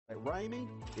At Ramey,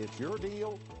 it's your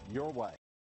deal, your way.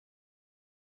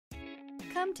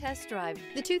 Come test drive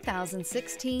the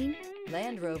 2016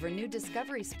 Land Rover New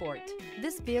Discovery Sport.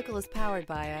 This vehicle is powered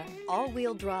by a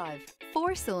all-wheel drive,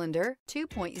 4-cylinder,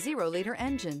 2.0-liter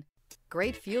engine.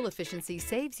 Great fuel efficiency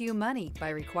saves you money by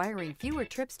requiring fewer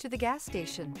trips to the gas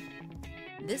station.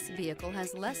 This vehicle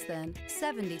has less than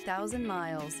 70,000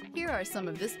 miles. Here are some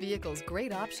of this vehicle's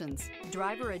great options: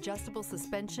 driver adjustable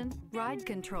suspension, ride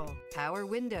control, power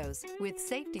windows with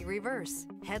safety reverse,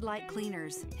 headlight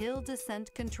cleaners, hill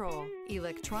descent control,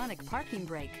 electronic parking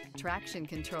brake, traction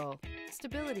control,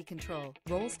 stability control,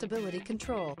 roll stability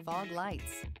control, fog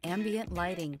lights, ambient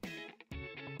lighting.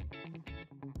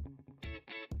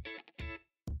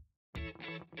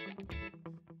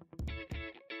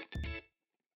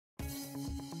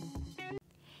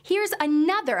 Here's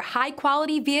another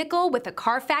high-quality vehicle with a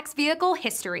Carfax Vehicle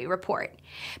History Report.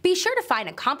 Be sure to find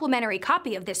a complimentary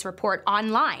copy of this report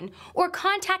online or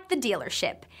contact the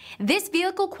dealership. This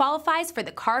vehicle qualifies for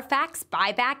the Carfax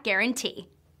Buyback Guarantee.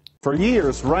 For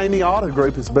years, Ramey Auto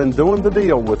Group has been doing the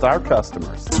deal with our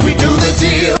customers. We do the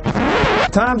deal.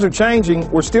 Times are changing.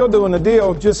 We're still doing the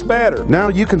deal, just better. Now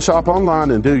you can shop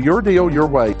online and do your deal your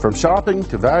way, from shopping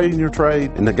to valuing your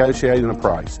trade and negotiating a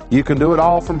price. You can do it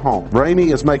all from home.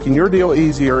 Ramey is making your deal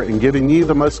easier and giving you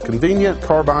the most convenient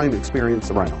car buying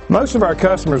experience around. Most of our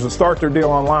customers that start their deal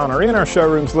online are in our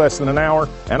showrooms less than an hour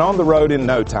and on the road in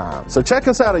no time. So check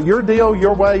us out at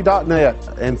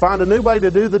yourdealyourway.net and find a new way to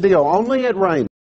do the deal only at Ramey.